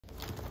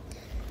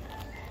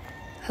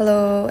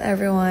Hello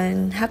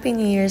everyone! Happy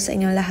New Year sa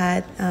inyong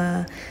lahat.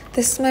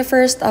 This is my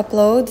first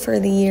upload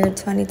for the year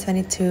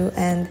 2022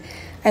 and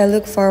I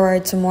look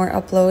forward to more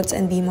uploads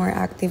and be more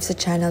active sa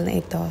channel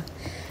na ito.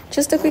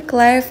 Just a quick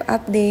life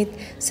update.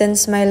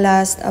 Since my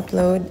last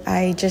upload,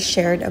 I just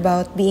shared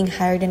about being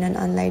hired in an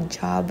online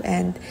job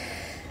and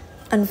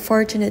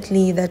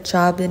unfortunately that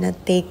job did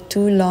not take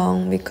too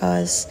long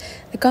because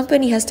the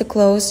company has to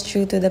close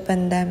due to the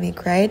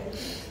pandemic, right?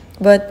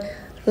 But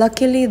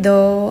luckily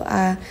though,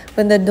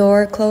 when the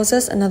door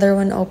closes, another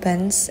one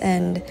opens,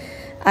 and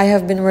I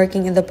have been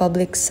working in the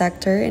public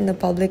sector, in the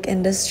public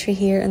industry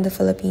here in the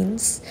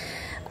Philippines.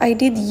 I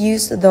did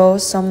use though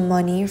some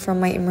money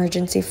from my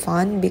emergency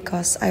fund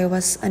because I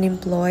was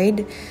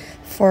unemployed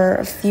for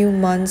a few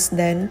months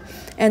then,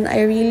 and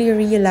I really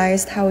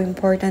realized how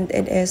important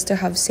it is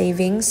to have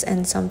savings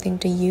and something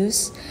to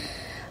use.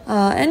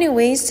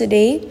 Anyways,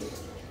 today,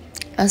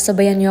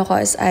 sabayan niyo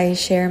ako as I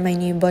share my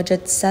new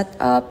budget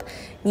setup,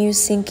 new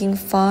sinking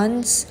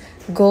funds,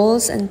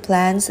 goals and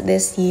plans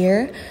this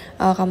year.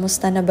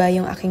 Kamusta na ba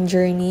yung aking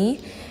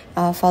journey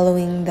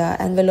following the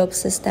envelope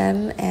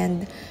system,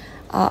 and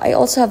I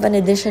also have an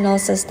additional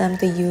system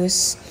to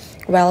use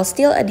while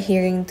still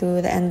adhering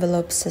to the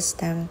envelope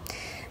system.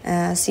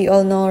 As you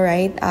all know,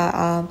 right,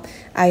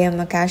 I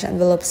am a cash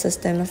envelope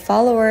system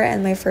follower,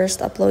 and my first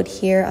upload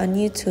here on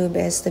YouTube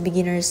is the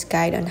beginner's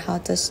guide on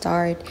how to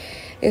start.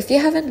 If you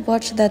haven't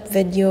watched that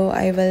video,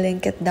 I will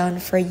link it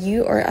down for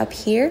you or up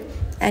here,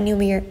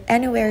 anywhere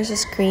on the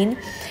screen.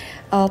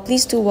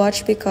 Please do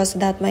watch because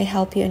that might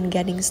help you in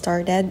getting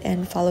started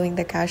and following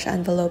the cash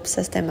envelope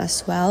system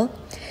as well.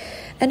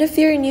 And if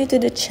you're new to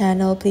the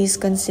channel, please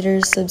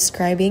consider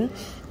subscribing.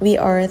 We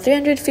are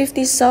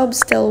 350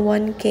 subs till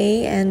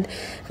 1K, and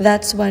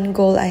that's one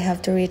goal I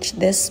have to reach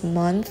this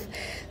month.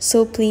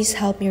 So please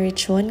help me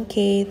reach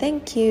 1K.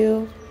 Thank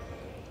you.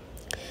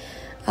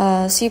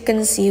 So you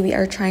can see we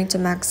are trying to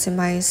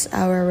maximize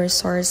our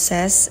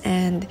resources,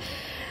 and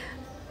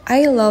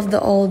I love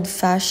the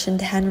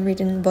old-fashioned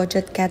handwritten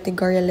budget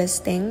category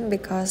listing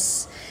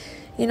because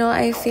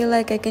I feel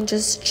like I can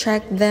just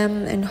check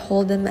them and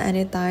hold them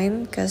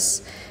anytime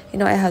because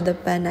I have the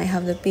pen, I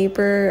have the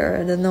paper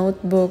or the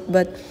notebook.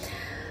 But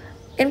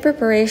in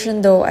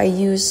preparation though, I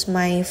use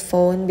my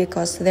phone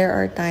because there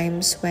are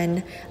times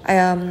when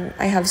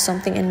I have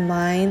something in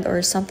mind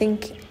or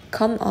something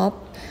come up.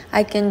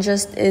 I can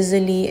just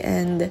easily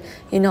and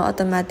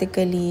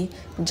automatically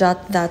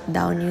jot that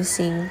down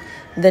using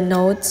the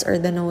notes or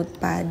the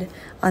notepad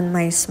on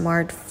my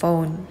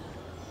smartphone.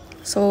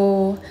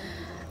 So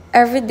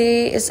every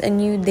day is a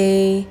new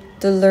day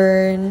to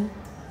learn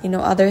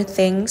other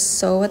things.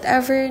 So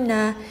whatever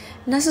na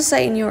nasa sa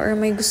inyo or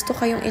may gusto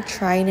kayong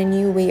i-try na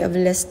new way of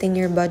listing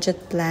your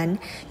budget plan,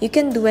 you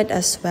can do it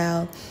as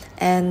well.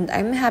 And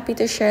I'm happy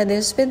to share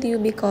this with you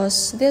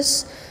because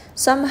this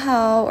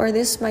somehow, or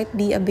this might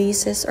be a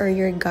basis or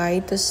your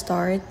guide to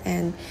start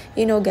and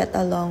get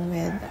along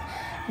with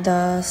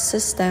the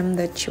system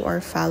that you are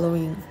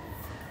following.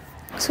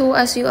 So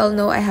as you all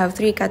know, I have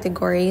 3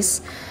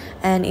 categories,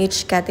 and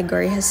each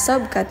category has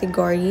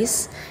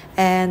subcategories.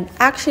 And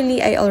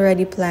actually, I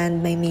already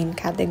planned my main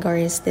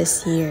categories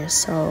this year.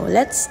 So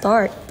let's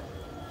start.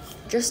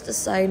 Just a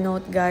side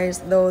note,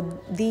 guys, though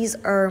these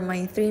are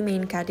my 3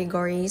 main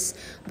categories,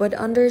 but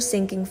under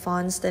sinking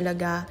funds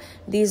talaga,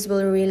 these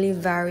will really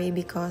vary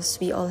because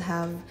we all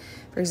have,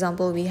 for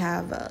example, we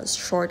have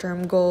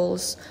short-term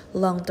goals,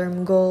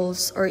 long-term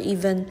goals, or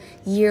even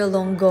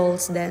year-long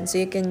goals then.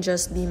 So you can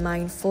just be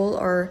mindful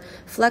or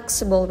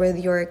flexible with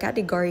your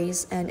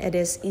categories, and it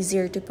is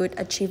easier to put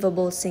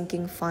achievable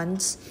sinking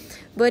funds.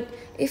 But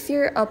if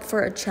you're up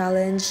for a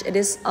challenge, it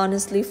is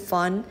honestly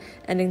fun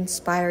and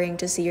inspiring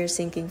to see your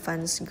sinking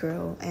funds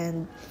grow.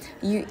 And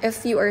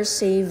if you are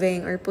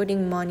saving or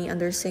putting money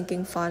under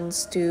sinking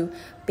funds to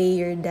pay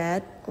your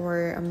debt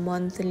or a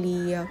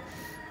monthly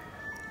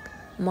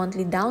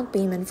down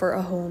payment for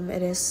a home,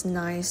 it is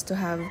nice to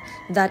have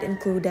that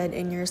included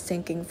in your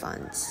sinking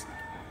funds.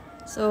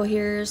 So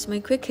here's my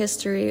quick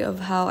history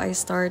of how I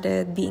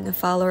started being a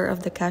follower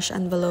of the cash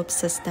envelope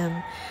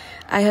system.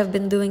 I have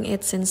been doing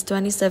it since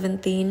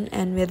 2017,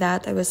 and with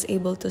that I was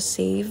able to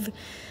save.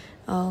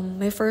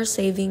 My first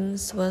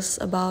savings was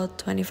about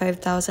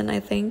 25,000, I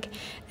think,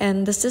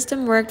 and the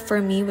system worked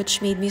for me,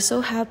 which made me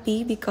so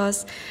happy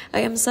because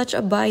I am such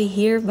a buy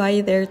here,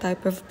 buy there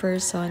type of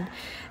person.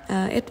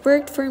 It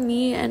worked for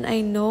me, and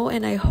I know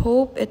and I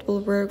hope it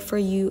will work for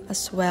you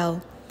as well.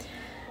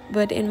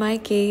 But in my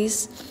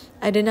case,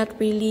 I did not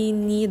really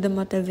need the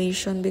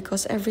motivation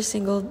because every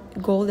single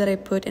goal that I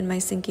put in my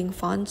sinking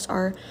funds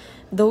are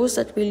those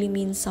that really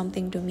mean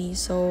something to me.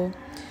 So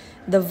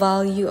the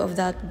value of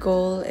that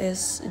goal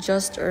is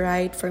just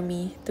right for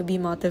me to be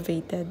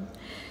motivated.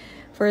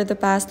 For the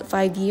past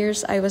 5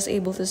 years, I was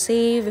able to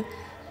save,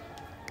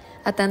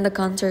 attend the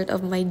concert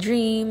of my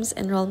dreams,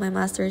 enroll my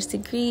master's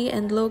degree,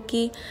 and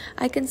low-key,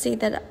 I can say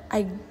that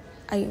I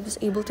was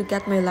able to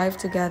get my life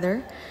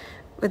together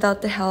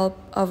without the help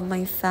of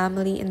my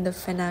family in the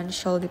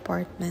financial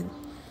department.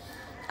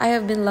 I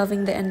have been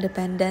loving the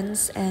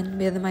independence, and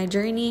with my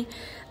journey,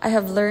 I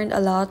have learned a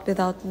lot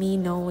without me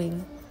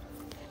knowing.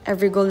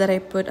 Every goal that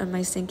I put on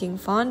my sinking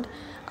fund,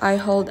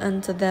 I hold on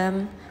to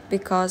them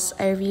because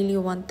I really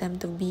want them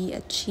to be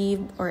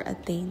achieved or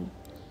attained.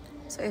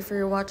 So if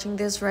you're watching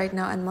this right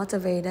now and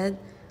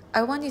motivated,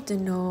 I want you to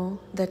know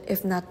that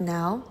if not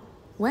now,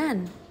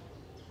 when?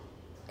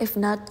 If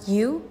not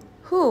you,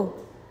 who?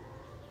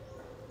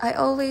 I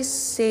always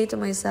say to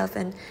myself,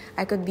 and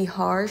I could be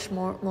harsh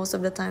most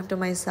of the time to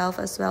myself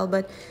as well,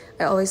 but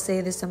I always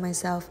say this to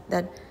myself,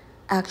 that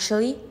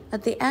actually,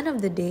 at the end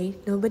of the day,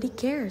 nobody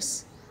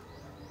cares.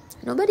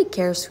 Nobody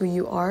cares who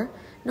you are.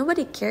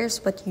 Nobody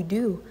cares what you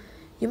do.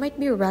 You might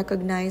be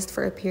recognized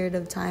for a period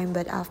of time,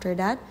 but after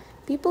that,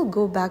 people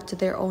go back to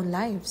their own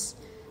lives.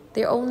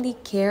 They only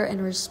care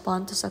and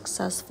respond to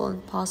successful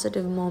and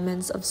positive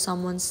moments of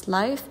someone's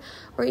life,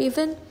 or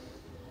even,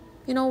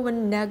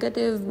 when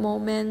negative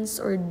moments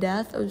or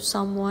death of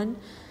someone.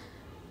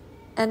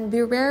 And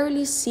we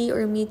rarely see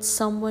or meet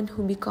someone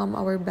who become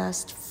our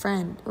best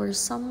friend or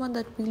someone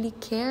that really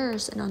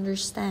cares and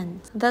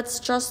understands. That's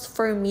just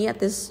for me at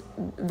this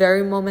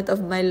very moment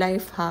of my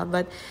life,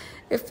 But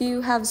if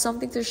you have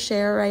something to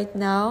share right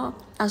now,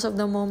 as of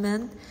the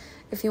moment,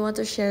 if you want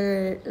to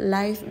share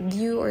life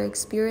view or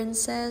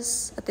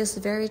experiences at this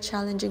very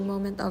challenging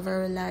moment of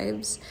our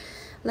lives,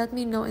 let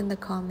me know in the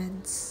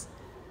comments.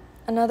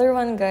 Another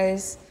one,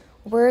 guys,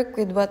 work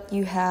with what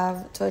you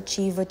have to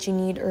achieve what you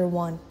need or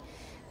want.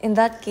 In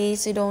that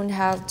case, you don't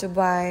have to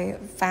buy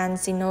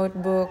fancy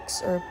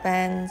notebooks or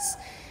pens.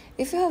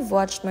 If you have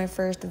watched my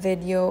first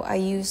video, I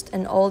used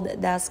an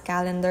old desk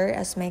calendar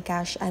as my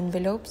cash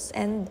envelopes,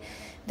 and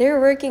they're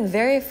working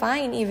very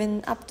fine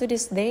even up to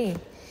this day.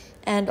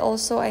 And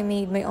also, I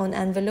made my own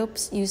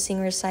envelopes using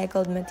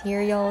recycled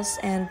materials,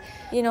 and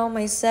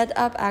my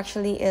setup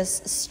actually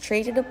is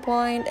straight to the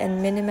point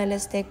and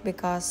minimalistic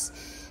because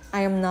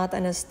I am not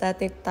an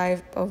aesthetic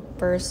type of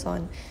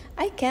person.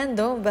 I can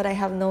though, but I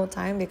have no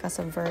time because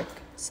of work.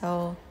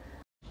 So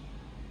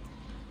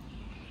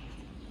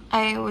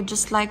I would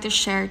just like to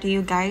share to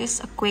you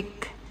guys a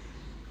quick,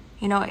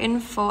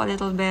 info a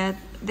little bit.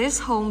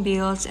 This home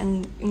bills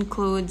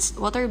includes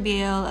water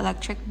bill,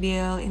 electric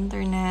bill,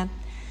 internet,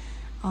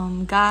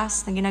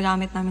 gas na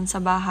ginagamit namin sa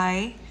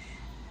bahay.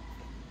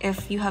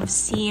 If you have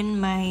seen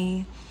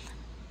my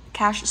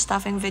cash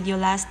stuffing video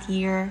last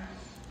year,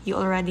 you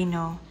already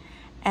know.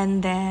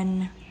 And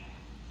then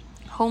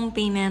home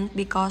payment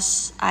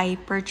because I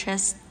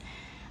purchased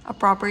a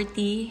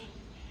property,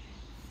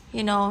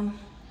 a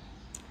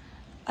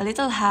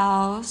little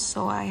house,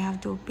 so I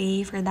have to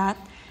pay for that.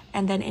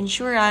 And then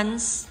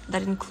insurance,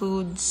 that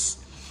includes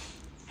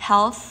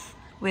health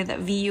with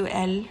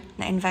VUL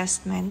na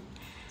investment.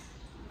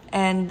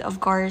 And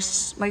of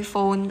course, my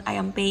phone, I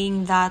am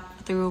paying that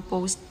through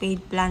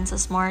postpaid plans sa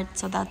Smart,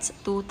 so that's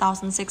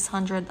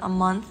 2,600 a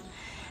month.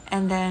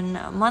 And then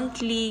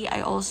monthly,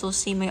 I also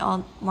see my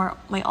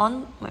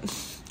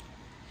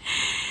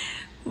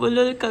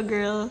bulol ka,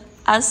 girl.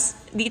 As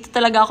dito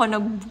talaga ako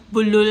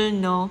nagbulol,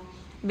 no?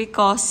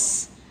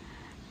 Because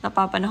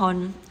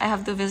napapanahon, I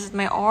have to visit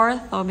my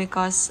ortho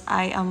because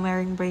I am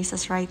wearing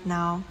braces right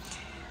now.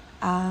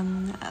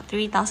 3,000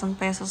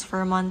 pesos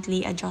for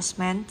monthly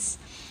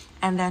adjustments.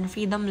 And then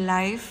Freedom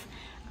Life,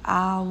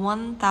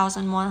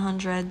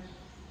 1,120.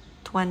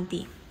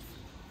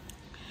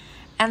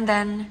 And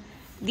then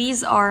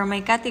these are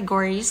my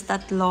categories,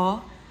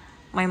 tatlo.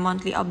 My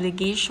monthly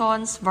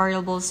obligations,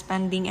 variable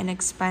spending and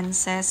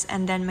expenses,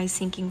 and then my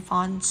sinking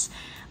funds.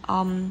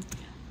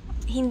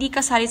 Hindi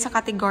kasali sa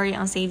category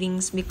ang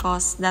savings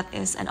because that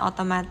is an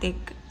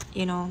automatic,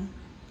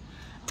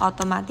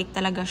 automatic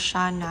talaga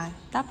siya na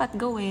dapat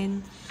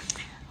gawin.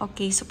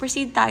 Okay, so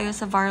proceed tayo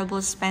sa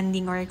variable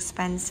spending or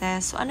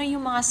expenses. So ano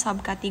yung mga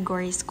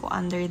subcategories ko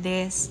under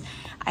this?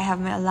 I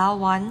have my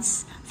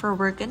allowance for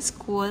work and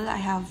school.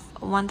 I have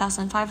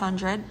 1,500.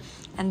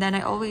 And then I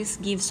always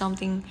give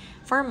something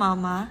for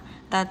mama.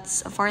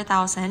 That's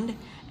 4,000.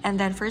 And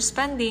then for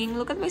spending,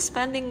 look at my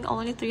spending,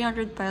 only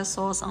 300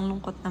 pesos. Ang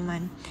lungkot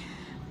naman.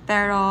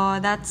 Pero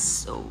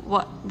that's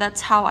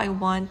how I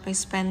want my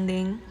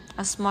spending,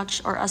 as much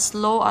or as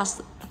low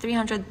as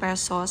 300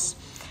 pesos.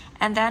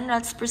 And then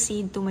let's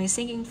proceed to my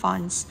sinking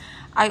funds.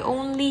 I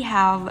only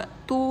have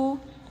 2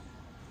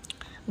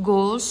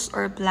 goals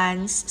or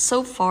plans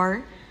so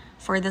far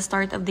for the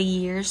start of the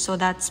year. So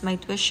that's my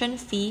tuition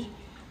fee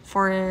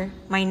for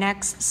my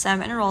next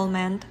SEM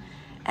enrollment.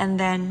 And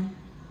then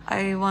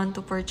I want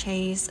to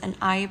purchase an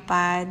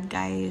iPad,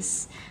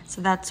 guys.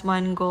 So that's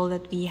one goal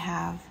that we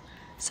have.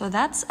 So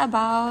that's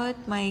about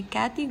my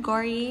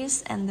categories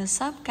and the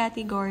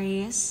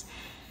subcategories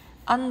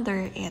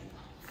under it.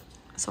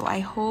 So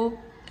I hope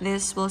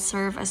this will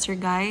serve as your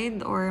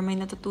guide or may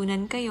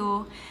natutunan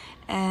kayo.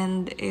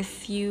 And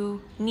if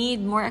you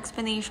need more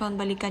explanation,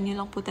 balikan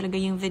nyo lang po talaga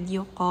yung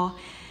video ko,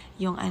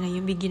 yung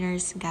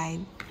beginner's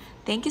guide.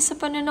 Thank you sa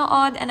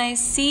panonood, and I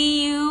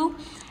see you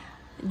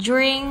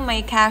during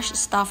my cash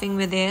stuffing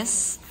with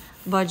this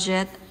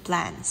budget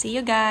plan. See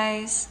you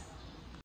guys!